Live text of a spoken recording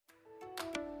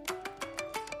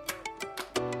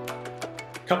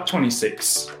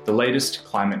COP26, the latest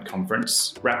climate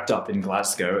conference, wrapped up in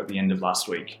Glasgow at the end of last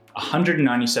week.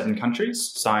 197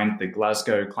 countries signed the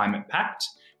Glasgow Climate Pact,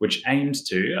 which aims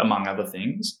to, among other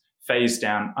things, phase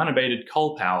down unabated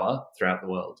coal power throughout the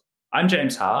world. I'm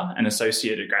James Haar, an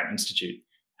associate at Grattan Institute,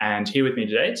 and here with me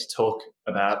today to talk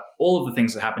about all of the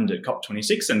things that happened at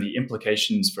COP26 and the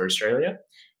implications for Australia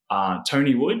are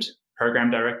Tony Wood,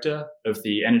 Program Director of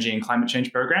the Energy and Climate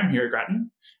Change Program here at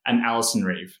Grattan, and Alison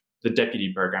Reeve, the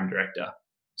Deputy Program Director.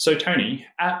 So Tony,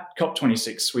 at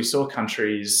COP26, we saw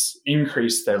countries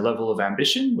increase their level of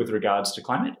ambition with regards to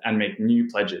climate and make new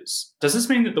pledges. Does this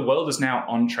mean that the world is now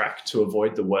on track to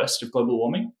avoid the worst of global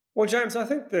warming? Well, James, I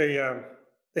think the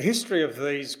history of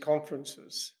these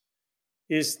conferences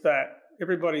is that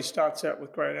everybody starts out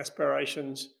with great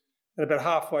aspirations, and about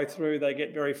halfway through they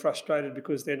get very frustrated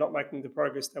because they're not making the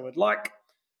progress they would like.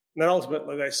 And then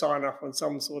ultimately they sign up on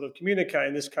some sort of communique,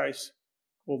 in this case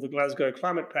called the Glasgow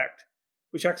Climate Pact,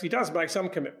 which actually does make some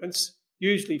commitments,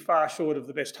 usually far short of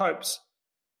the best hopes,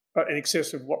 but in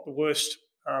excess of what the worst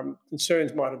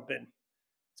concerns might have been.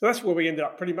 So that's where we ended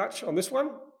up pretty much on this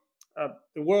one.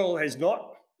 The world is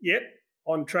not yet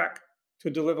on track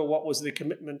to deliver what was the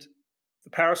commitment,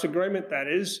 the Paris Agreement, that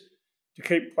is, to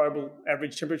keep global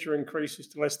average temperature increases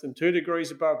to less than 2 degrees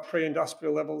above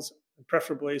pre-industrial levels, and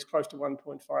preferably as close to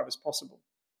 1.5 as possible.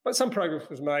 But some progress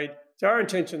was made. So our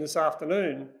intention this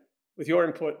afternoon, with your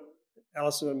input,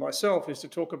 Alison and myself, is to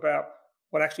talk about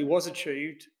what actually was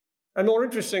achieved. And more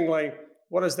interestingly,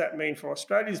 what does that mean for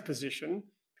Australia's position?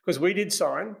 Because we did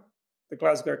sign the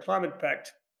Glasgow Climate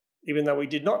Pact, even though we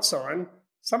did not sign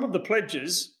some of the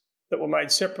pledges that were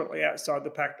made separately outside the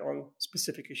pact on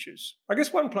specific issues. I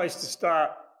guess one place to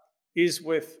start is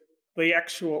with the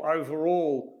actual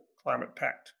overall climate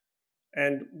pact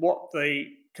and what the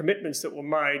commitments that were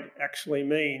made actually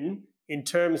mean in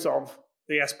terms of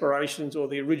the aspirations or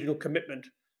the original commitment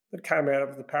that came out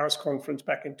of the Paris conference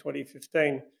back in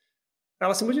 2015.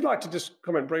 Alison, would you like to just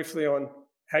comment briefly on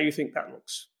how you think that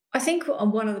looks? I think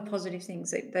one of the positive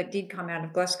things that did come out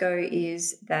of Glasgow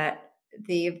is that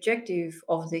the objective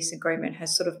of this agreement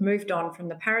has sort of moved on from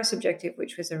the Paris objective,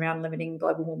 which was around limiting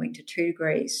global warming to 2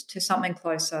 degrees, to something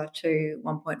closer to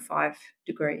 1.5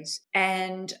 degrees.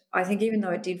 And I think even though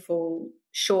it did fall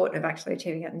short of actually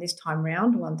achieving it in this time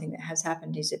round, one thing that has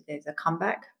happened is that there's a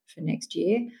comeback for next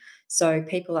year. So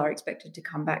people are expected to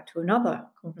come back to another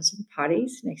Conference of the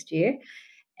Parties next year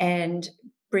and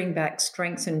bring back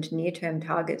strengthened near-term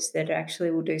targets that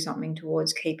actually will do something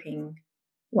towards keeping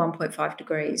 1.5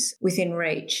 degrees within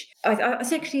reach. I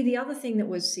think actually the other thing that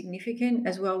was significant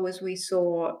as well was we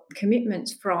saw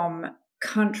commitments from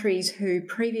countries who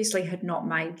previously had not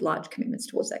made large commitments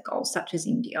towards that goal, such as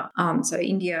India. So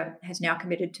India has now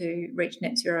committed to reach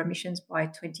net zero emissions by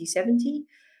 2070,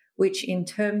 which in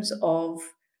terms of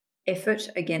effort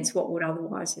against what would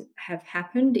otherwise have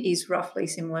happened is roughly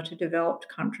similar to developed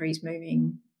countries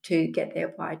moving to get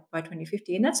there by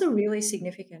 2050. And that's a really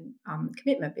significant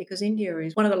commitment because India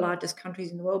is one of the largest countries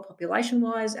in the world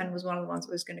population-wise and was one of the ones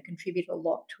that was going to contribute a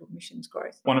lot to emissions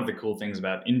growth. One of the cool things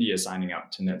about India signing up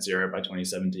to net zero by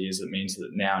 2070 is it means that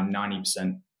now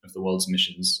 90% of the world's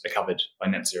emissions are covered by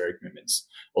net zero commitments,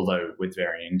 although with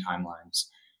varying timelines.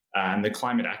 And the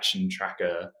Climate Action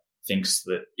Tracker thinks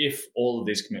that if all of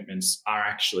these commitments are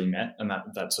actually met, and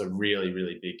that's a really,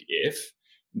 really big if,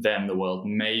 then the world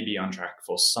may be on track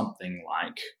for something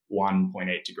like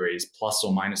 1.8 degrees plus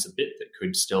or minus a bit that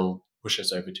could still push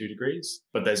us over 2 degrees.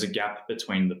 But there's a gap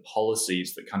between the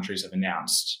policies that countries have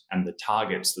announced and the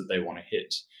targets that they want to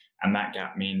hit. And that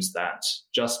gap means that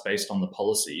just based on the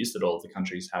policies that all of the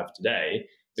countries have today,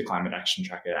 the Climate Action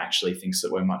Tracker actually thinks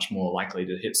that we're much more likely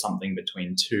to hit something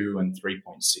between 2 and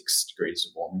 3.6 degrees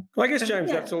of warming. Well, I guess,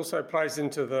 James, that also plays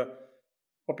into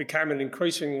what became an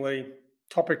increasingly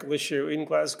topical issue in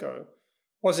Glasgow.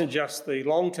 Wasn't just the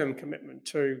long-term commitment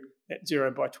to net zero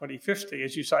by 2050.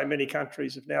 As you say, many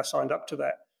countries have now signed up to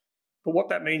that. But what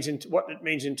it means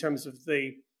in terms of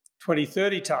the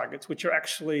 2030 targets, which are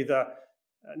actually the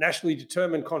nationally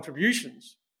determined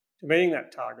contributions to meeting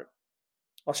that target.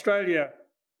 Australia,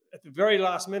 at the very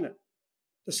last minute,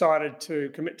 decided to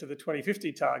commit to the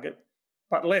 2050 target,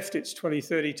 but left its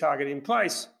 2030 target in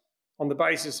place on the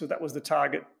basis that was the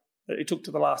target that it took to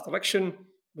the last election. It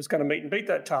was going to meet and beat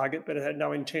that target, but it had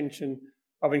no intention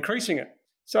of increasing it.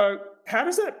 So how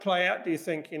does that play out, do you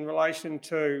think, in relation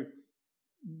to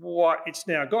what it's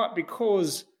now got?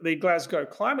 Because the Glasgow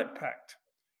Climate Pact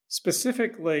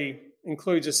specifically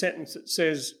includes a sentence that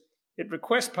says it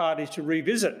requests parties to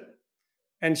revisit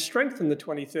and strengthen the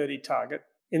 2030 target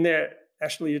in their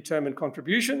nationally determined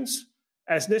contributions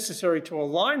as necessary to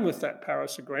align with that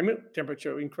Paris Agreement,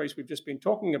 temperature increase we've just been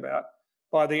talking about,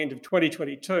 by the end of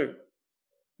 2022.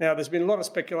 Now, there's been a lot of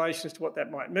speculation as to what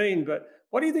that might mean, but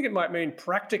what do you think it might mean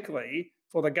practically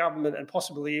for the government and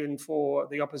possibly even for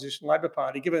the opposition Labor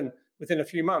Party, given within a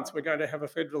few months we're going to have a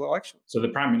federal election? So the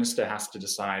Prime Minister has to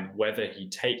decide whether he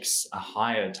takes a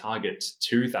higher target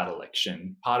to that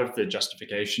election. Part of the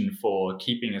justification for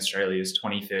keeping Australia's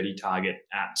 2030 target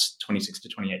at 26 to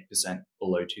 28%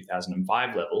 below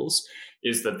 2005 levels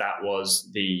is that that was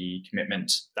the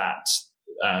commitment that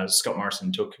Scott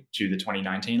Morrison took to the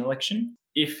 2019 election.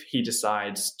 If he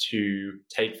decides to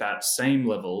take that same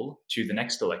level to the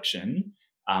next election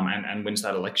and wins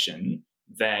that election,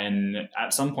 then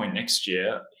at some point next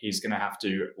year, he's going to have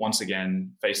to once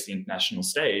again face the international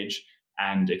stage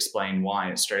and explain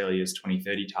why Australia's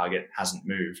 2030 target hasn't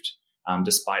moved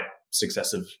despite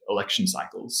successive election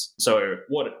cycles. So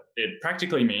what it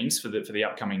practically means for the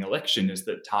upcoming election is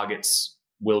that targets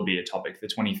will be a topic. The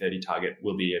 2030 target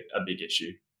will be a big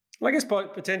issue. Well, I guess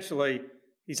potentially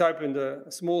he's opened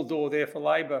a small door there for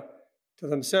Labor to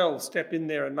themselves step in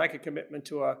there and make a commitment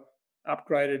to a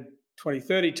upgraded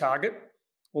 2030 target,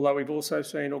 although we've also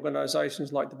seen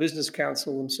organisations like the Business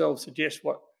Council themselves suggest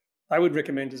what they would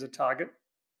recommend as a target.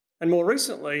 And more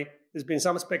recently, there's been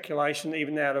some speculation,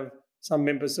 even out of some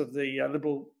members of the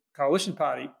Liberal Coalition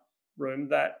Party room,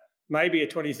 that maybe a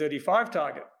 2035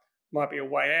 target might be a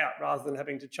way out rather than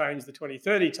having to change the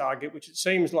 2030 target, which it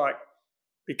seems like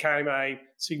became a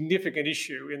significant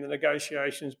issue in the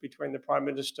negotiations between the Prime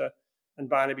Minister and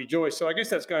Barnaby Joyce. So I guess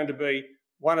that's going to be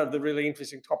one of the really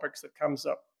interesting topics that comes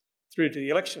up through to the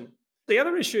election. The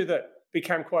other issue that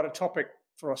became quite a topic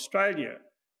for Australia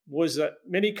was that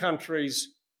many countries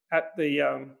at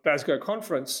the Glasgow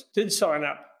conference did sign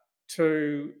up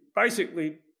to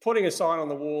basically putting a sign on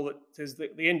the wall that says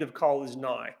that the end of coal is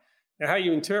nigh. Now, how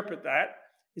you interpret that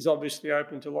is obviously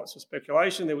open to lots of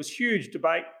speculation. There was huge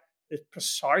debate as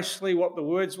precisely what the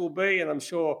words will be, and I'm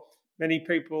sure many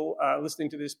people listening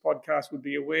to this podcast would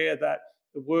be aware that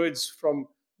the words were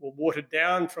watered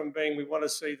down from being we want to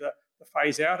see the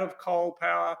phase out of coal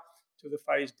power to the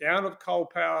phase down of coal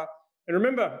power. And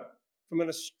remember, from an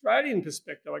Australian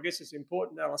perspective, I guess it's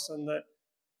important, Alison, that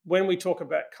when we talk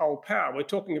about coal power, we're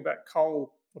talking about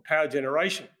coal for power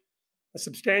generation. A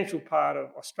substantial part of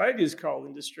Australia's coal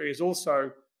industry is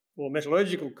also for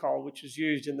metallurgical coal, which is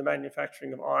used in the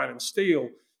manufacturing of iron and steel,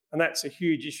 and that's a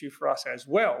huge issue for us as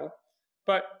well.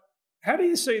 But how do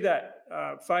you see that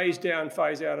phase down,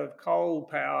 phase out of coal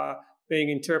power being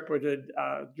interpreted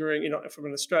from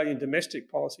an Australian domestic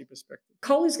policy perspective?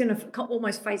 Coal is going to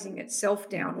almost phasing itself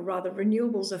down, or rather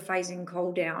renewables are phasing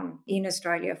coal down in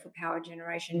Australia for power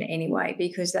generation anyway,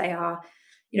 because they are,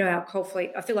 our coal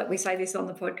fleet, I feel like we say this on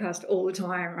the podcast all the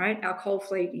time, right? Our coal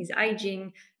fleet is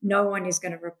aging. No one is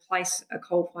going to replace a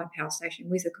coal-fired power station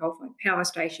with a coal-fired power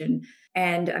station.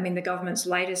 And I mean, the government's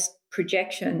latest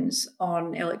projections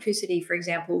on electricity, for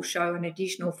example, show an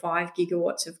additional 5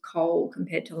 gigawatts of coal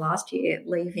compared to last year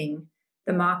leaving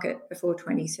the market before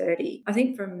 2030. I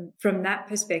think from that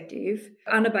perspective,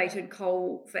 unabated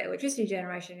coal for electricity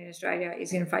generation in Australia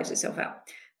is going to phase itself out.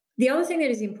 The other thing that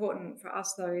is important for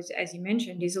us, though, is, as you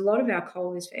mentioned, is a lot of our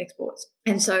coal is for exports.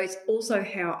 And so it's also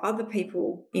how other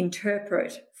people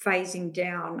interpret phasing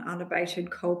down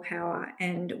unabated coal power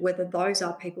and whether those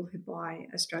are people who buy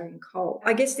Australian coal.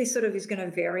 I guess this sort of is going to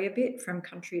vary a bit from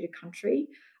country to country.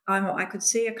 I could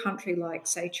see a country like,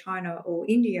 say, China or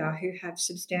India, who have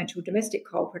substantial domestic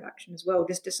coal production as well,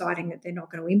 just deciding that they're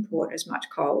not going to import as much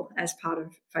coal as part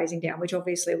of phasing down, which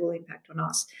obviously will impact on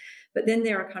us. But then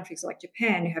there are countries like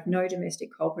Japan who have no domestic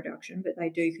coal production, but they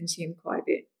do consume quite a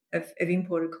bit of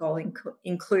imported coal,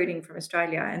 including from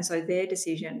Australia. And so their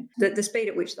decision, the speed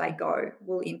at which they go,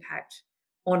 will impact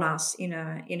on us in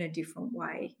a different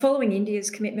way. Following India's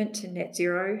commitment to net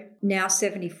zero, now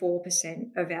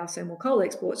 74% of our thermal coal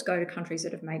exports go to countries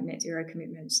that have made net zero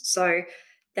commitments. So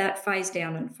that phase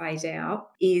down and phase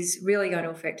out is really going to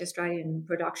affect Australian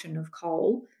production of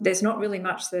coal. There's not really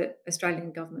much that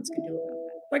Australian governments can do about that.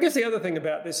 I guess the other thing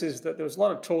about this is that there was a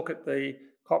lot of talk at the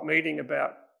COP meeting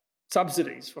about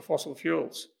subsidies for fossil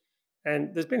fuels.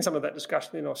 And there's been some of that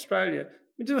discussion in Australia.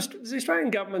 Does the Australian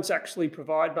governments actually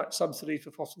provide much subsidy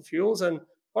for fossil fuels? And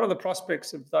what are the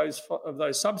prospects of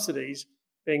those subsidies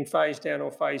being phased down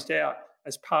or phased out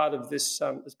as part of this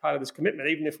commitment,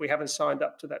 even if we haven't signed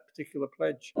up to that particular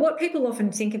pledge? What people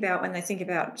often think about when they think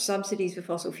about subsidies for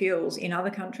fossil fuels in other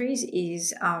countries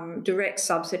is direct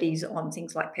subsidies on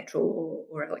things like petrol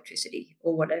or electricity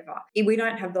or whatever. We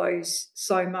don't have those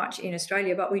so much in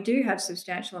Australia, but we do have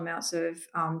substantial amounts of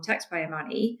taxpayer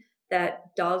money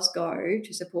that does go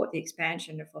to support the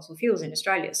expansion of fossil fuels in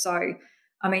Australia. So,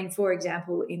 I mean, for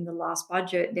example, in the last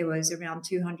budget, there was around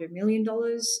 $200 million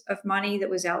of money that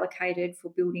was allocated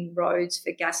for building roads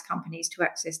for gas companies to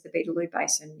access the Beetaloo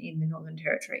Basin in the Northern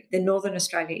Territory. The Northern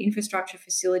Australia Infrastructure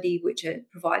Facility, which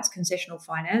provides concessional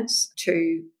finance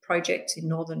to projects in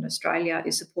Northern Australia,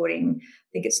 is supporting, I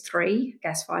think it's 3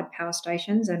 gas-fired power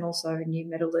stations and also a new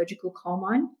metallurgical coal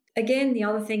mine. Again, the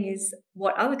other thing is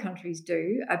what other countries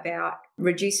do about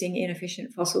reducing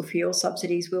inefficient fossil fuel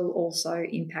subsidies will also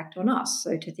impact on us.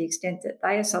 So to the extent that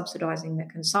they are subsidising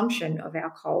the consumption of our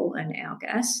coal and our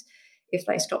gas, if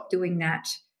they stop doing that,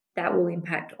 that will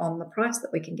impact on the price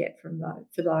that we can get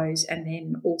for those, and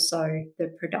then also the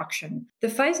production. The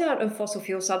phase out of fossil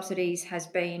fuel subsidies it's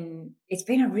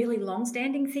been a really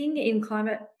long-standing thing in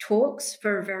climate talks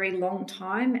for a very long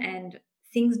time, and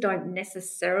things don't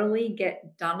necessarily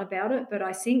get done about it, but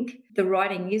I think the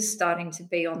writing is starting to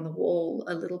be on the wall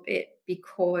a little bit,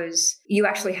 because you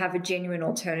actually have a genuine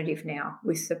alternative now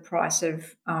with the price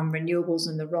of renewables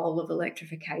and the role of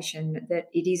electrification, that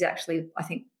it is actually, I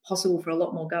think, possible for a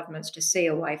lot more governments to see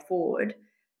a way forward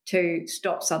to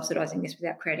stop subsidising this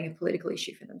without creating a political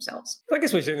issue for themselves. I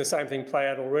guess we've seen the same thing play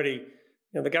out already.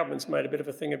 The government's made a bit of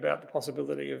a thing about the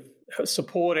possibility of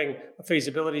supporting a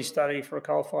feasibility study for a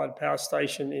coal-fired power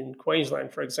station in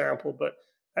Queensland, for example, but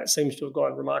that seems to have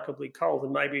gone remarkably cold,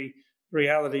 and maybe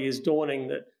reality is dawning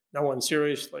that no one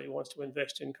seriously wants to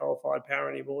invest in coal-fired power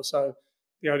anymore. So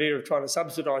the idea of trying to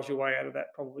subsidise your way out of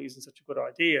that probably isn't such a good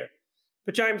idea.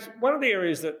 But James, one of the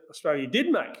areas that Australia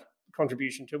did make a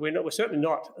contribution to, we're certainly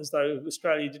not as though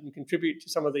Australia didn't contribute to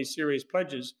some of these serious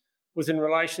pledges, was in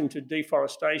relation to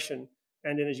deforestation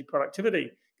and energy productivity.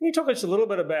 Can you talk to us a little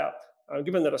bit about,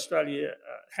 given that Australia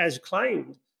has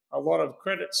claimed a lot of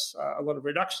credits, a lot of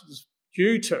reductions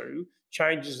due to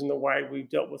changes in the way we've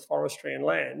dealt with forestry and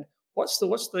land, what's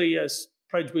the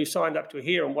pledge we've signed up to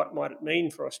here, and what might it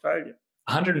mean for Australia?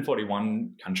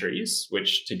 141 countries,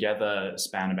 which together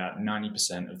span about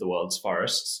 90% of the world's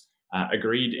forests,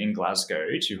 agreed in Glasgow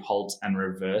to halt and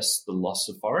reverse the loss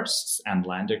of forests and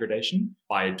land degradation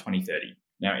by 2030.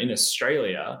 Now, in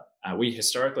Australia, we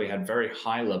historically had very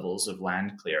high levels of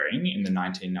land clearing in the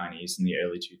 1990s and the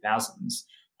early 2000s.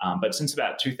 But since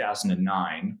about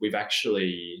 2009, we've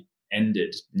actually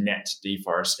ended net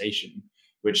deforestation,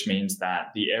 which means that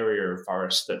the area of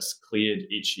forest that's cleared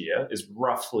each year is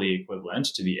roughly equivalent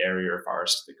to the area of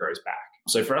forest that grows back.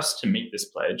 So for us to meet this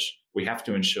pledge, we have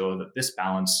to ensure that this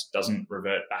balance doesn't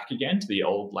revert back again to the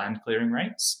old land clearing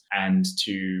rates. And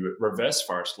to reverse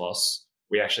forest loss,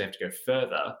 we actually have to go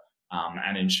further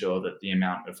and ensure that the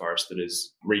amount of forest that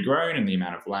is regrown and the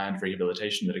amount of land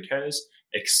rehabilitation that occurs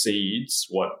exceeds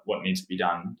what needs to be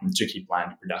done to keep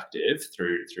land productive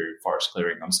through forest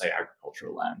clearing on, say,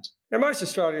 agricultural land. Now, most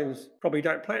Australians probably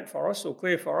don't plant forests or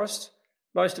clear forests.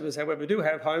 Most of us, however, do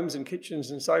have homes and kitchens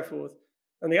and so forth.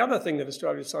 And the other thing that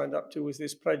Australia signed up to was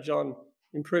this pledge on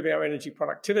improving our energy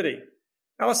productivity.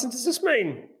 Alison, does this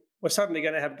mean we're suddenly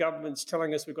going to have governments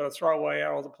telling us we've got to throw away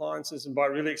our old appliances and buy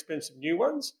really expensive new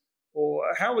ones? Or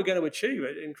how are we going to achieve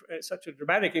it, such a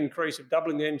dramatic increase of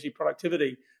doubling the energy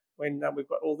productivity when we've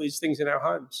got all these things in our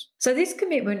homes? So this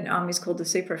commitment is called the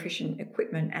Super Efficient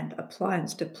Equipment and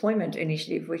Appliance Deployment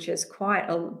Initiative, which is quite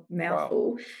a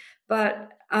mouthful. Wow. But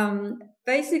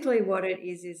basically what it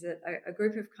is that a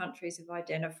group of countries have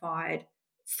identified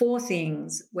 4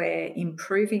 things where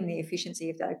improving the efficiency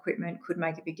of that equipment could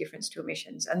make a big difference to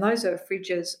emissions. And those are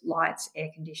fridges, lights, air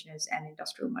conditioners, and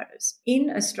industrial motors. In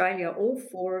Australia, all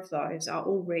 4 of those are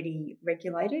already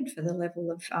regulated for the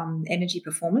level of energy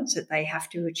performance that they have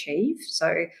to achieve.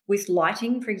 So with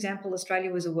lighting, for example,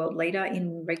 Australia was a world leader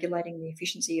in regulating the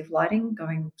efficiency of lighting,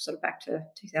 going sort of back to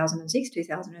 2006,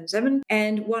 2007.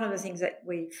 And one of the things that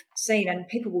we've seen, and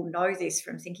people will know this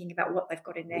from thinking about what they've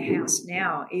got in their house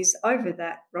now, is over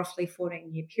that roughly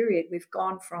 14-year period, we've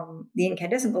gone from the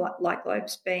incandescent light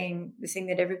globes being the thing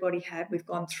that everybody had. We've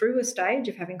gone through a stage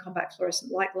of having compact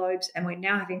fluorescent light globes, and we're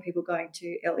now having people going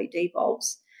to LED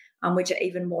bulbs, which are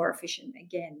even more efficient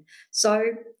again. So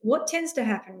what tends to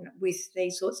happen with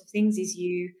these sorts of things is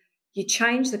you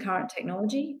change the current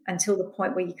technology until the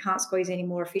point where you can't squeeze any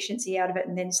more efficiency out of it,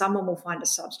 and then someone will find a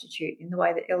substitute, in the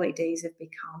way that LEDs have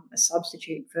become a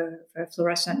substitute for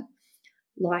fluorescent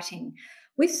lighting.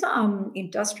 With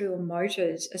industrial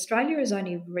motors, Australia has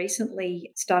only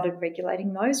recently started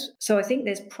regulating those. So I think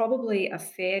there's probably a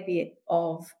fair bit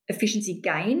of efficiency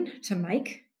gain to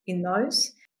make in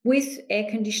those. With air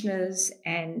conditioners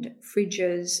and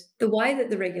fridges, the way that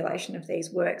the regulation of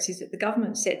these works is that the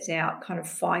government sets out kind of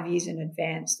 5 years in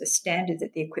advance the standard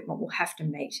that the equipment will have to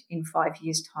meet in 5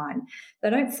 years' time. They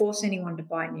don't force anyone to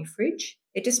buy a new fridge.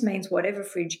 It just means whatever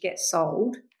fridge gets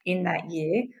sold in that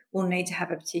year will need to have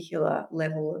a particular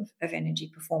level of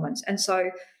energy performance. And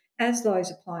so as those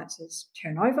appliances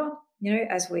turn over,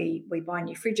 as we buy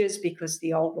new fridges because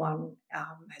the old one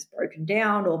has broken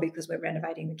down, or because we're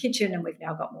renovating the kitchen and we've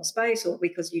now got more space, or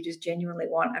because you just genuinely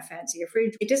want a fancier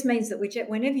fridge, it just means that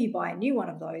whenever you buy a new one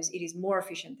of those, it is more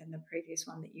efficient than the previous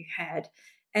one that you had.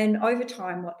 And over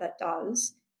time, what that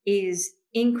does is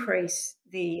increase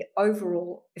the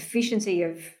overall efficiency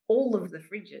of all of the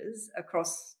fridges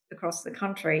across the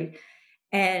country.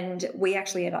 And we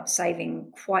actually end up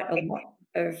saving quite a lot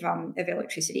of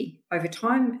electricity over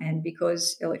time, and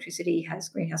because electricity has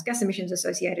greenhouse gas emissions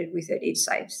associated with it, it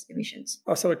saves emissions.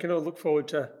 Oh, so we can all look forward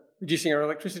to reducing our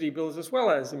electricity bills as well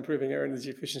as improving our energy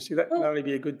efficiency. That can only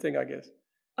be a good thing, I guess.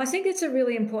 I think it's a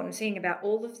really important thing about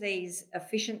all of these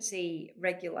efficiency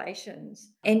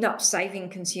regulations end up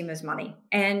saving consumers money.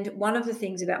 And one of the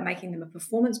things about making them a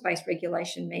performance-based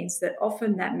regulation means that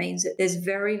often that means that there's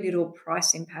very little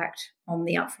price impact on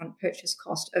the upfront purchase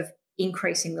cost of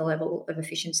increasing the level of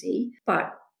efficiency,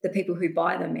 but the people who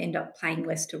buy them end up paying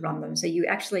less to run them. So you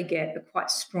actually get a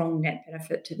quite strong net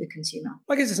benefit to the consumer.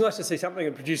 I guess it's nice to see something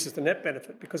that produces the net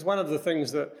benefit, because one of the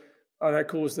things that I know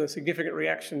caused a significant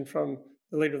reaction from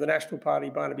the leader of the National Party,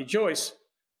 Barnaby Joyce,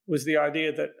 was the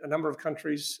idea that a number of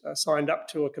countries signed up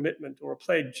to a commitment or a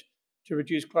pledge to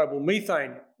reduce global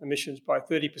methane emissions by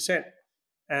 30%.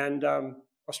 And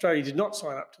Australia did not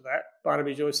sign up to that.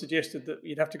 Barnaby Joyce suggested that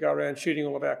you'd have to go around shooting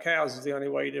all of our cows is the only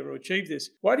way you'd ever achieve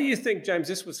this. Why do you think, James,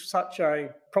 this was such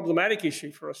a problematic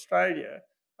issue for Australia,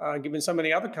 given so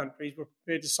many other countries were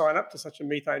prepared to sign up to such a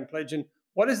methane pledge? And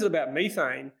what is it about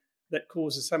methane that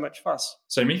causes so much fuss?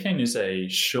 So methane is a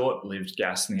short-lived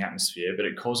gas in the atmosphere, but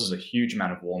it causes a huge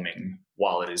amount of warming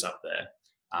while it is up there.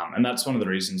 And that's one of the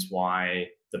reasons why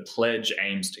the pledge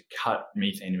aims to cut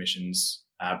methane emissions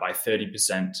by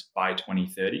 30% by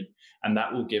 2030. And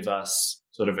that will give us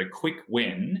sort of a quick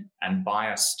win and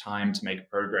buy us time to make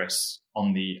progress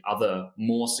on the other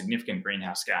more significant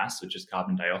greenhouse gas, which is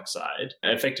carbon dioxide,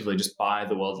 effectively just buy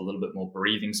the world a little bit more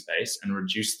breathing space and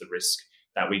reduce the risk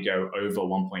that we go over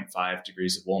 1.5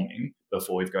 degrees of warming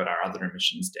before we've got our other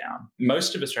emissions down.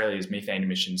 Most of Australia's methane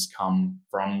emissions come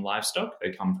from livestock.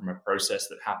 They come from a process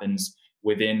that happens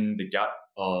within the gut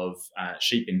of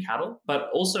sheep and cattle, but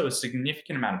also a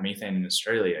significant amount of methane in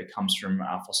Australia comes from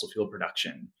our fossil fuel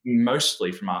production,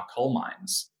 mostly from our coal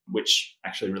mines, which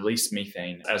actually release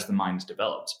methane as the mines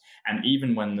developed. And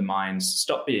even when the mines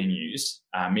stop being used,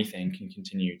 methane can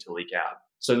continue to leak out.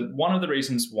 So one of the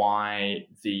reasons why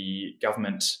the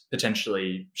government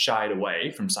potentially shied away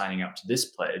from signing up to this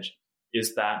pledge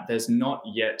is that there's not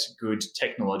yet good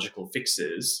technological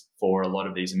fixes for a lot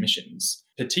of these emissions,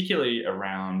 particularly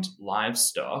around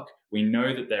livestock. We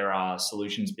know that there are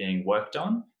solutions being worked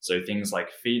on, so things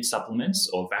like feed supplements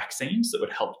or vaccines that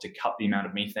would help to cut the amount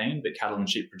of methane that cattle and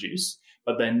sheep produce,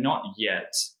 but they're not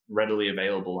yet readily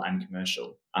available and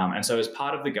commercial. And so as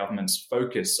part of the government's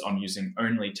focus on using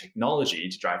only technology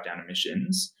to drive down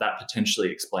emissions, that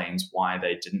potentially explains why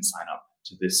they didn't sign up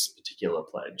to this particular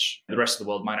pledge. The rest of the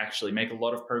world might actually make a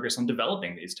lot of progress on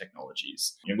developing these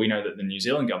technologies. We know that the New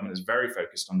Zealand government is very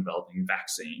focused on developing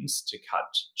vaccines to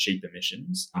cut sheep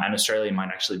emissions, and Australia might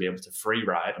actually be able to free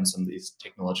ride on some of these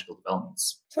technological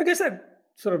developments. So I guess that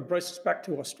sort of brings us back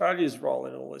to Australia's role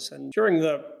in all this. And during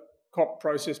the COP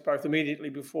process, both immediately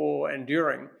before and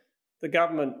during, the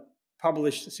government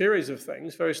published a series of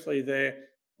things. Firstly, their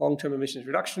long-term emissions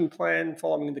reduction plan,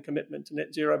 following the commitment to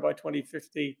net zero by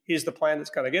 2050. Here's the plan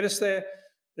that's going to get us there.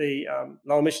 The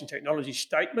low emission technology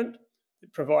statement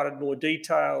that provided more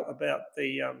detail about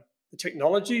the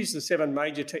technologies, the 7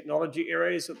 major technology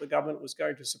areas that the government was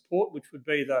going to support, which would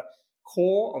be the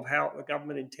core of how the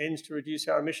government intends to reduce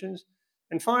our emissions.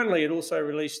 And finally, it also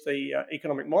released the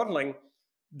economic modelling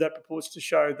that purports to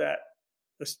show that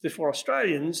for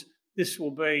Australians, this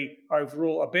will be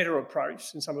overall a better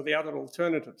approach than some of the other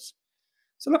alternatives.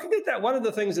 So looking at that, one of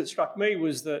the things that struck me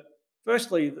was that,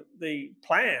 firstly, the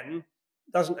plan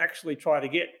doesn't actually try to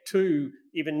get to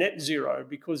even net zero,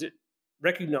 because it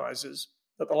recognises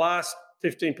that the last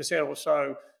 15% or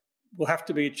so will have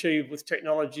to be achieved with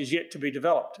technologies yet to be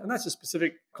developed. And that's a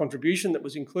specific contribution that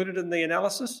was included in the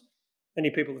analysis. Many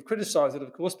people have criticised it,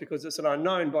 of course, because it's an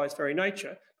unknown by its very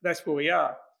nature. But that's where we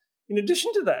are. In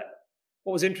addition to that,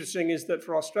 what was interesting is that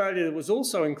for Australia, there was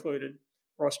also included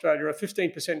for Australia a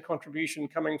 15% contribution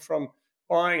coming from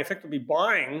effectively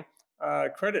buying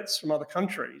credits from other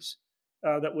countries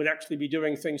that would actually be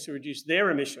doing things to reduce their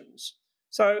emissions.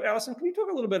 So, Alison, can you talk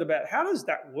a little bit about how does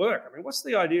that work? I mean, what's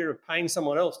the idea of paying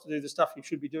someone else to do the stuff you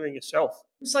should be doing yourself?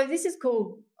 So this is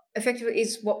called, effectively,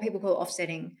 is what people call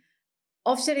offsetting.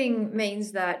 Offsetting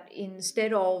means that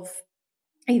instead of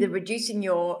either reducing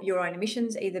your own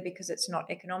emissions, either because it's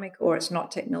not economic or it's not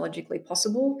technologically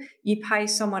possible, you pay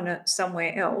someone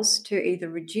somewhere else to either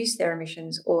reduce their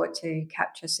emissions or to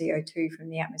capture CO2 from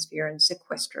the atmosphere and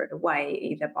sequester it away,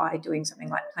 either by doing something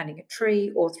like planting a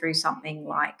tree or through something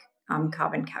like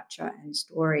carbon capture and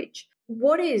storage.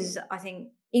 What is, I think,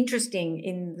 interesting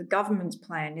in the government's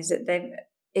plan is that they're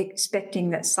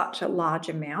expecting that such a large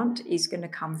amount is going to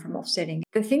come from offsetting.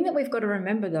 The thing that we've got to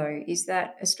remember, though, is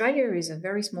that Australia is a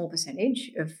very small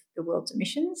percentage of the world's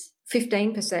emissions.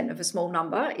 15% of a small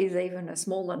number is even a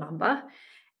smaller number.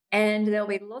 And there'll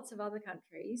be lots of other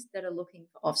countries that are looking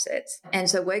for offsets. And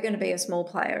so we're going to be a small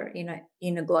player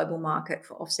in a global market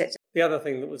for offsets. The other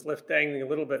thing that was left dangling a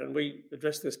little bit, and we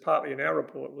addressed this partly in our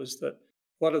report, was that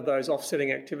a lot of those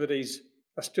offsetting activities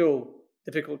are still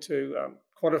difficult to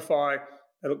quantify.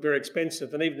 They look very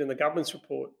expensive. And even in the government's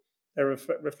report, they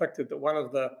reflected that one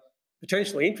of the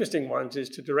potentially interesting ones is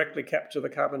to directly capture the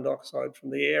carbon dioxide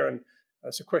from the air and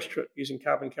sequester it using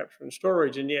carbon capture and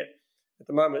storage. And yet, at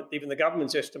the moment, even the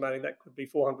government's estimating that could be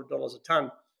 $400 a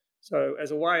tonne. So as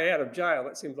a way out of jail,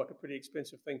 that seems like a pretty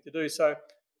expensive thing to do. So you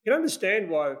can understand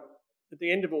why at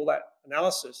the end of all that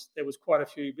analysis, there was quite a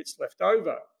few bits left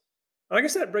over. And I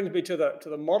guess that brings me to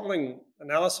the modelling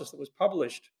analysis that was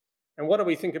published. And what do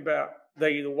we think about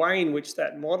the way in which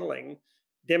that modelling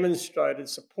demonstrated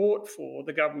support for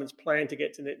the government's plan to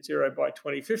get to net zero by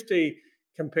 2050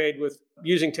 compared with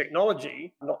using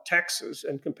technology, not taxes,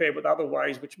 and compared with other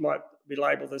ways which might be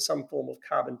labelled as some form of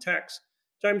carbon tax?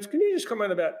 James, can you just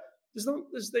comment about,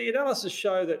 does the analysis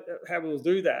show that how we'll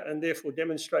do that and therefore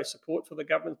demonstrate support for the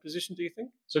government's position, do you think?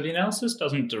 So the analysis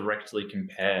doesn't directly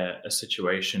compare a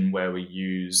situation where we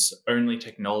use only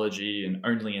technology and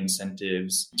only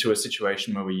incentives to a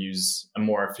situation where we use a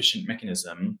more efficient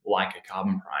mechanism like a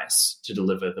carbon price to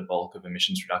deliver the bulk of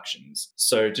emissions reductions.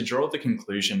 So to draw the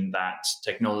conclusion that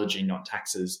technology, not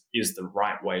taxes, is the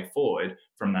right way forward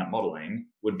from that modelling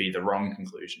would be the wrong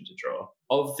conclusion to draw.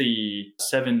 Of the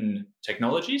 7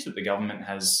 technologies that the government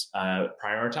has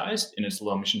prioritised in its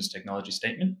low emissions technology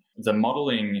statement, the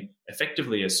modelling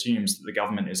effectively assumes that the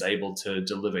government is able to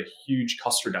deliver huge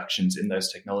cost reductions in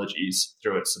those technologies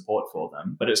through its support for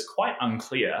them. But it's quite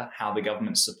unclear how the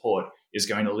government's support is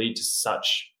going to lead to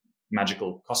such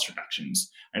magical cost reductions.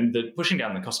 And pushing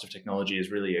down the cost of technology is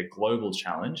really a global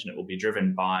challenge, and it will be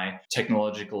driven by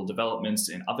technological developments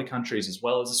in other countries as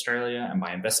well as Australia, and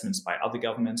by investments by other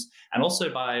governments, and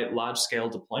also by large-scale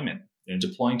deployment.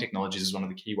 Deploying technologies is one of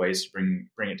the key ways to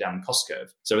bring it down the cost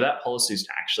curve. So without policies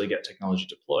to actually get technology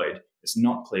deployed, it's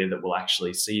not clear that we'll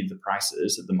actually see the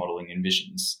prices that the modelling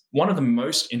envisions. One of the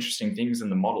most interesting things in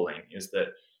the modelling is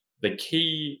that the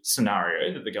key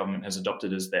scenario that the government has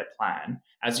adopted as their plan,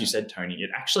 as you said, Tony, it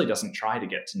actually doesn't try to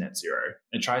get to net zero.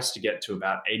 It tries to get to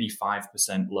about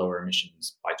 85% lower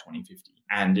emissions by 2050.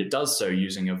 And it does so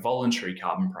using a voluntary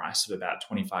carbon price of about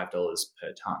 $25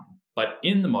 per tonne. But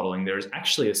in the modelling, there is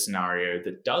actually a scenario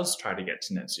that does try to get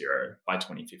to net zero by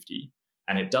 2050.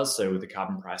 And it does so with a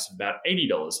carbon price of about $80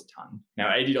 a tonne.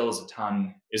 Now, $80 a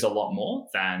tonne is a lot more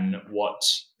than what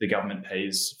the government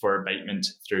pays for abatement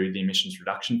through the Emissions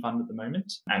Reduction Fund at the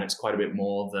moment. And it's quite a bit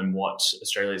more than what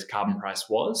Australia's carbon price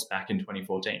was back in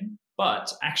 2014.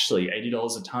 But actually,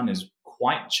 $80 a tonne is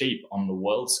quite cheap on the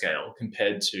world scale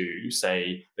compared to,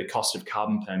 say, the cost of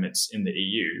carbon permits in the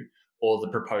EU or the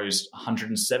proposed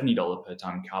 $170 per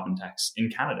tonne carbon tax in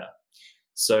Canada.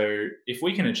 So if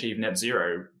we can achieve net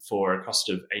zero for a cost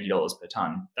of $80 per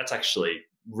tonne, that's actually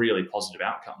really positive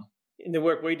outcome. In the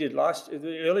work we did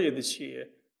earlier this year,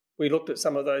 we looked at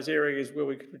some of those areas where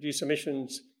we could reduce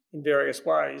emissions in various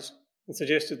ways and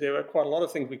suggested there were quite a lot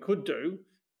of things we could do.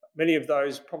 Many of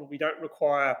those probably don't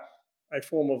require a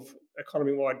form of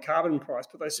economy-wide carbon price,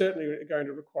 but they certainly are going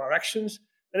to require actions.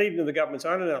 And even in the government's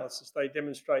own analysis, they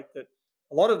demonstrate that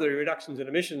a lot of the reductions in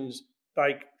emissions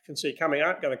they can see coming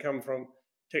aren't going to come from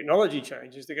technology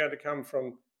changes. They're going to come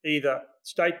from either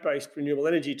state-based renewable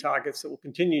energy targets that will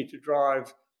continue to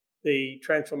drive the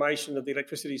transformation of the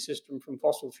electricity system from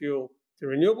fossil fuel to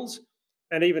renewables,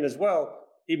 and even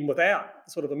without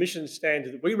the sort of emissions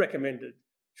standard that we recommended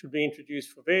should be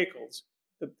introduced for vehicles,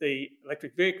 that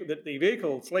the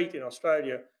vehicle fleet in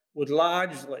Australia would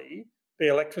largely be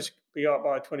electric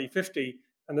by 2050,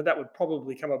 and that would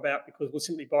probably come about because we'll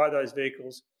simply buy those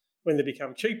vehicles when they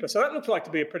become cheaper. So that looks like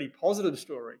to be a pretty positive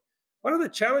story. One of the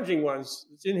challenging ones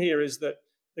that's in here is that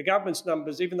the government's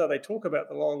numbers, even though they talk about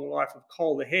the long life of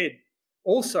coal ahead,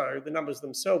 also the numbers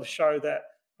themselves show that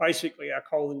basically our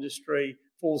coal industry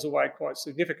falls away quite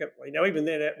significantly. Now, even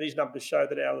then, these numbers show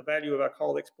that the value of our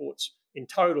coal exports in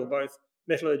total, both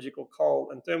metallurgical coal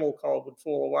and thermal coal, would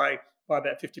fall away by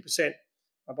about 50%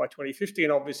 by 2050.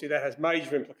 And obviously that has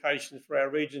major implications for our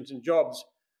regions and jobs.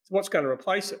 So what's going to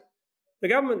replace it? The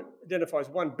government identifies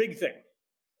one big thing,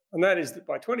 and that is that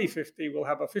by 2050, we'll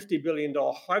have a $50 billion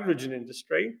hydrogen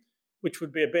industry, which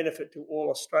would be a benefit to all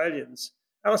Australians.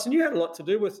 Alison, you had a lot to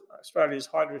do with Australia's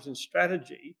hydrogen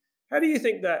strategy. How do you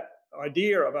think that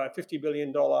idea of a $50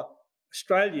 billion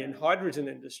Australian hydrogen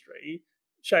industry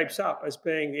shapes up as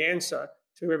being the answer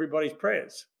to everybody's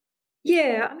prayers?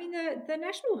 Yeah, I mean, the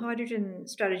National Hydrogen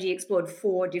Strategy explored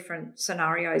 4 different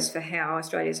scenarios for how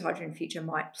Australia's hydrogen future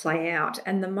might play out.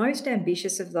 And the most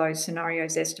ambitious of those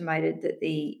scenarios estimated that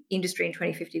the industry in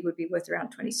 2050 would be worth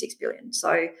around $26 billion.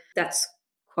 So that's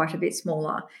quite a bit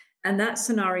smaller. And that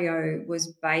scenario was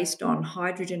based on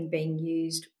hydrogen being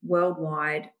used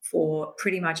worldwide for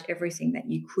pretty much everything that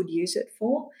you could use it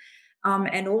for.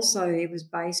 And also it was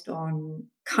based on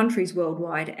countries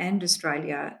worldwide and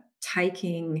Australia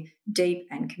taking deep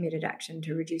and committed action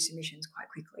to reduce emissions quite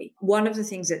quickly. One of the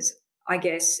things that's, I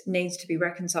guess, needs to be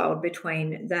reconciled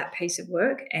between that piece of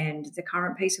work and the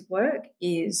current piece of work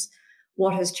is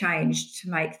what has changed to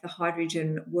make the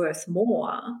hydrogen worth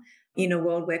more in a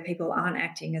world where people aren't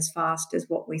acting as fast as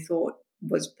what we thought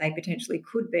was they potentially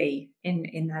could be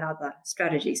in that other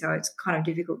strategy. So it's kind of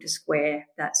difficult to square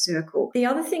that circle. The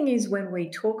other thing is when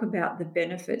we talk about the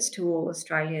benefits to all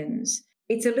Australians,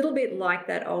 it's a little bit like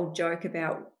that old joke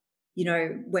about,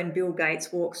 when Bill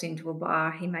Gates walks into a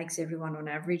bar, he makes everyone on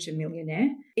average a millionaire.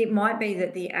 It might be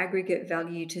that the aggregate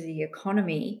value to the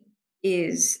economy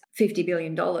is $50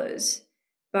 billion,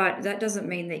 but that doesn't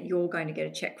mean that you're going to get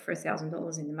a check for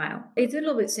 $1,000 in the mail. It's a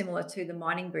little bit similar to the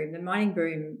mining boom. The mining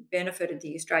boom benefited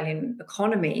the Australian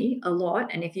economy a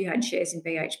lot, and if you had shares in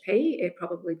BHP, it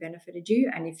probably benefited you,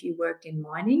 and if you worked in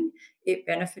mining, it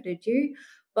benefited you.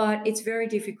 But it's very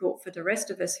difficult for the rest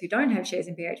of us who don't have shares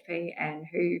in BHP and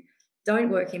who don't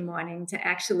work in mining to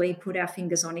actually put our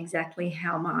fingers on exactly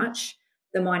how much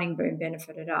the mining boom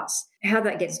benefited us. How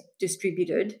that gets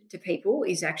distributed to people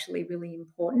is actually really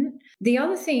important. The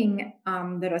other thing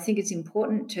that I think it's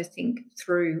important to think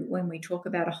through when we talk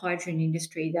about a hydrogen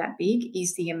industry that big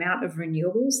is the amount of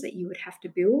renewables that you would have to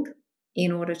build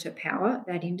in order to power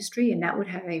that industry, and that would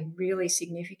have a really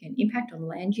significant impact on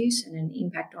land use and an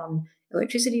impact on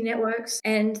electricity networks.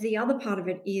 And the other part of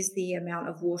it is the amount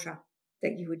of water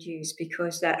that you would use,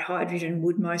 because that hydrogen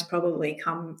would most probably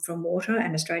come from water,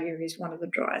 and Australia is one of the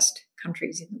driest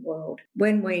countries in the world.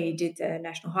 When we did the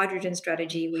National Hydrogen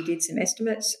Strategy, we did some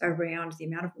estimates around the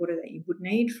amount of water that you would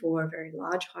need for a very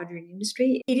large hydrogen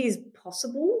industry. It is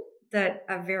possible that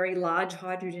a very large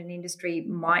hydrogen industry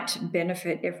might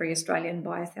benefit every Australian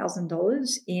by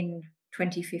 $1,000 in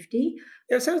 2050.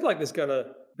 Yeah, it sounds like there's going to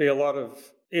be a lot of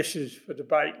issues for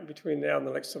debate between now and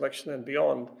the next election and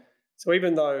beyond. So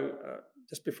even though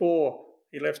just before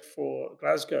he left for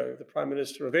Glasgow, the Prime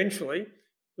Minister eventually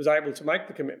was able to make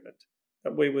the commitment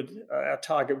that our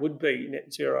target would be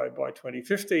net zero by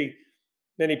 2050,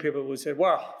 many people would say,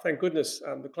 wow, thank goodness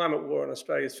the climate war in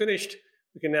Australia is finished.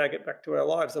 We can now get back to our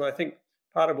lives. And I think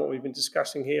part of what we've been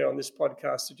discussing here on this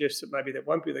podcast suggests that maybe that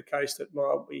won't be the case, that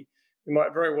we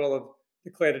might very well have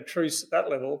declared a truce at that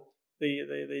level.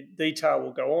 The detail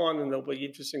will go on, and it'll be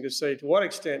interesting to see to what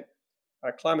extent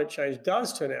climate change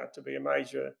does turn out to be a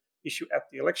major issue at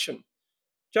the election.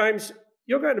 James,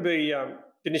 you're going to be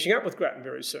finishing up with Grattan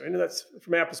very soon, and that's,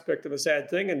 from our perspective, a sad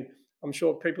thing, and I'm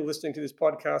sure people listening to this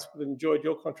podcast would have enjoyed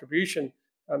your contribution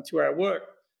to our work.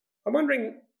 I'm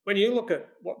wondering, when you look at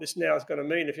what this now is going to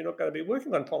mean, if you're not going to be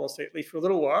working on policy, at least for a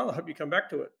little while, I hope you come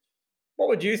back to it, what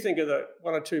would you think are the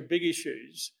 1 or 2 big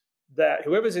issues that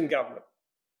whoever's in government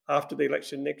after the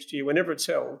election next year, whenever it's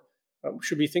held,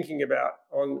 should be thinking about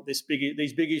on these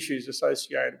big issues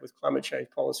associated with climate change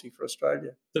policy for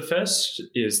Australia? The first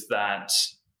is that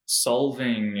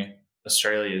solving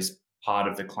Australia's part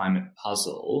of the climate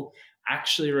puzzle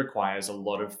actually requires a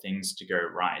lot of things to go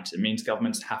right. It means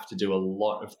governments have to do a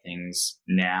lot of things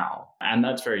now. And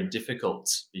that's very difficult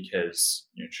because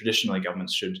traditionally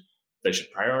governments should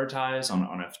prioritize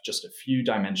on just a few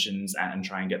dimensions and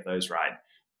try and get those right.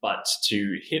 But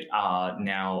to hit our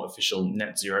now official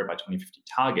net zero by 2050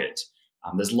 target,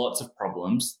 there's lots of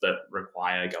problems that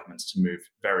require governments to move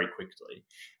very quickly.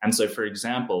 And so, for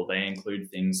example, they include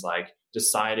things like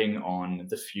deciding on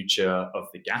the future of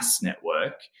the gas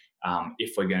network,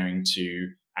 if we're going to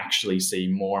actually see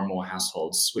more and more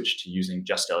households switch to using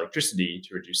just electricity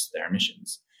to reduce their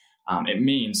emissions. It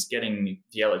means getting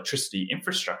the electricity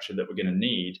infrastructure that we're going to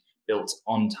need built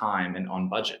on time and on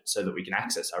budget so that we can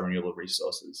access our renewable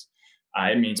resources.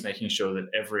 It means making sure that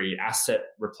every asset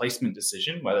replacement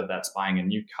decision, whether that's buying a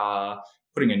new car,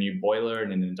 putting a new boiler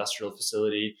in an industrial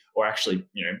facility, or actually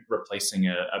replacing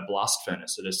a blast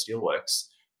furnace at a steelworks,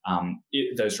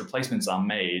 those replacements are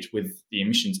made with the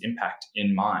emissions impact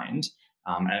in mind,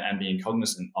 and being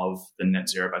cognizant of the net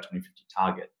zero by 2050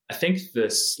 target. I think the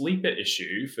sleeper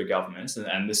issue for governments,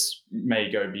 and this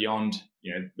may go beyond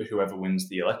whoever wins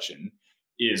the election,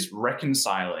 is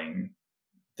reconciling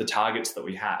the targets that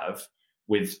we have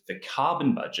with the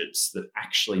carbon budgets that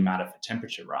actually matter for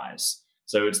temperature rise.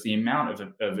 So it's the amount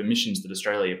of emissions that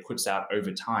Australia puts out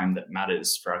over time that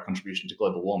matters for our contribution to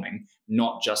global warming,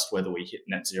 not just whether we hit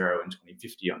net zero in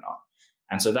 2050 or not.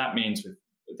 And so that means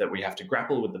that we have to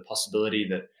grapple with the possibility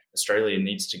that Australia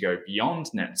needs to go beyond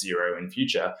net zero in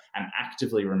future and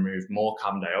actively remove more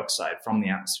carbon dioxide from the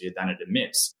atmosphere than it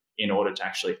emits in order to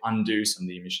actually undo some of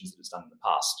the emissions that it's done in the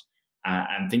past.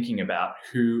 And thinking about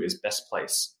who is best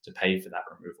placed to pay for that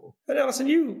removal. And Alison,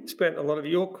 you spent a lot of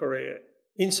your career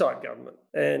inside government,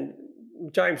 and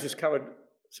James has covered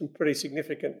some pretty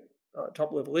significant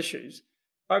top-level issues.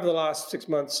 Over the last 6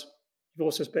 months, you've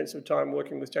also spent some time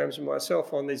working with James and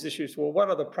myself on these issues. Well, what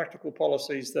are the practical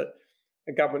policies that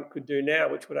a government could do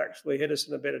now which would actually head us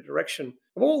in a better direction?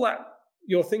 Of all that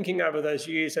you're thinking over those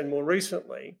years and more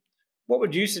recently, what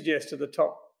would you suggest are the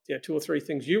top 2 or 3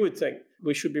 things you would think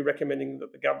we should be recommending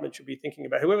that the government should be thinking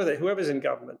about, whoever's in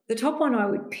government? The top one I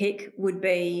would pick would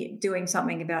be doing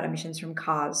something about emissions from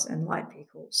cars and light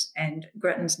vehicles. And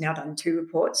Gretton's now done 2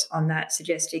 reports on that,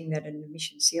 suggesting that an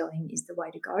emission ceiling is the way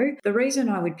to go. The reason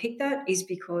I would pick that is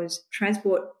because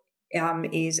transport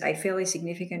is a fairly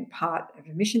significant part of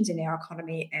emissions in our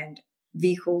economy, and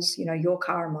vehicles, your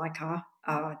car and my car,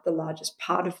 are the largest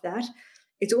part of that.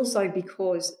 It's also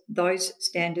because those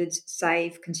standards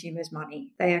save consumers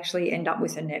money. They actually end up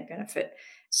with a net benefit.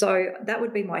 So that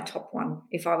would be my top one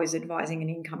if I was advising an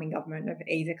incoming government of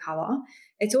either colour.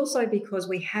 It's also because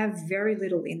we have very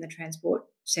little in the transport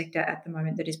sector at the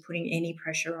moment that is putting any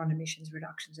pressure on emissions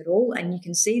reductions at all. And you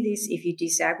can see this if you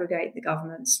disaggregate the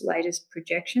government's latest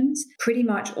projections. Pretty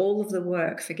much all of the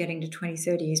work for getting to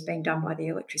 2030 is being done by the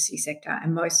electricity sector,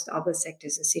 and most other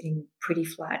sectors are sitting pretty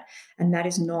flat. And that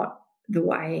is not the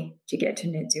way to get to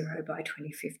net zero by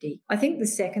 2050. I think the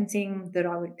second thing that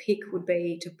I would pick would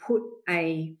be to put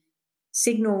a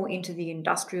signal into the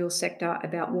industrial sector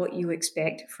about what you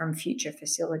expect from future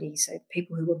facilities. So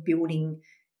people who are building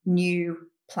new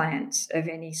plants of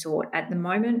any sort at the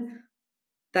moment,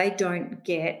 they don't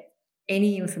get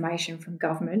any information from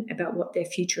government about what their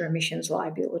future emissions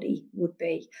liability would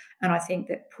be. And I think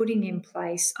that putting in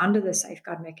place under the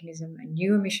safeguard mechanism a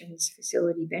new emissions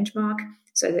facility benchmark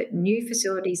so that new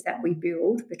facilities that we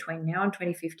build between now and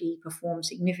 2050 perform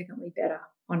significantly better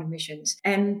on emissions.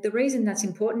 And the reason that's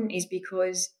important is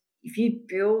because if you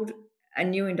build a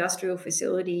new industrial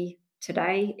facility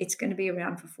today, it's going to be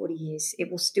around for 40 years.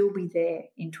 It will still be there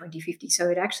in 2050. So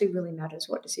it actually really matters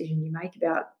what decision you make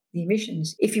about the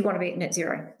emissions if you want to be at net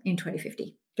zero in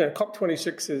 2050.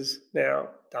 COP26 is now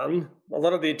done. A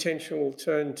lot of the attention will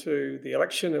turn to the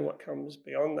election and what comes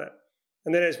beyond that.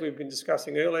 And then, as we've been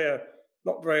discussing earlier,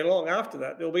 not very long after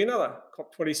that, there'll be another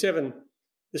COP27,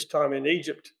 this time in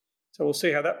Egypt. So we'll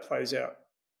see how that plays out.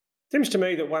 It seems to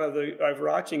me that one of the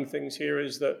overarching things here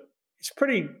is that it's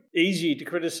pretty easy to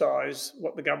criticise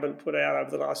what the government put out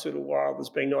over the last little while as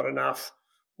being not enough,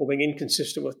 or being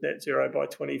inconsistent with net zero by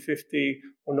 2050,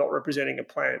 or not representing a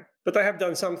plan. But they have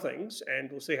done some things, and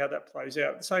we'll see how that plays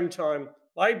out. At the same time,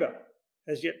 Labor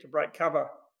has yet to break cover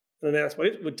and announce what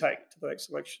it would take to the next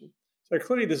election. So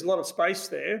clearly there's a lot of space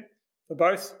there for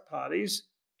both parties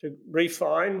to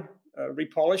refine,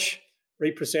 repolish,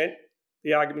 represent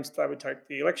the arguments they would take to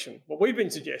the election. What we've been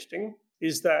suggesting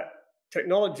is that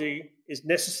technology is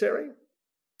necessary,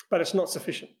 but it's not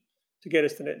sufficient to get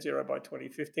us to net zero by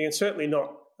 2050, and certainly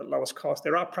not at lowest cost.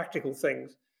 There are practical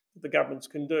things that the governments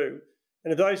can do.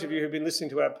 And if those of you who've been listening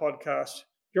to our podcast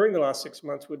during the last 6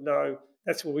 months would know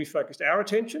that's where we focused our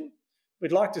attention.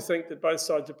 We'd like to think that both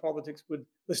sides of politics would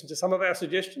listen to some of our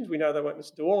suggestions. We know they won't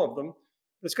listen to all of them,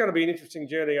 but it's going to be an interesting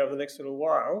journey over the next little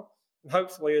while. And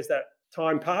hopefully as that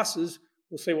time passes,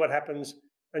 we'll see what happens,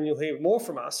 and you'll hear more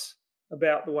from us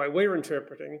about the way we're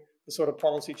interpreting the sort of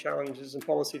policy challenges and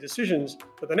policy decisions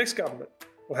that the next government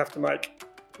will have to make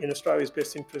in Australia's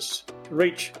best interests to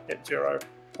reach net zero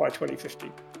by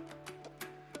 2050.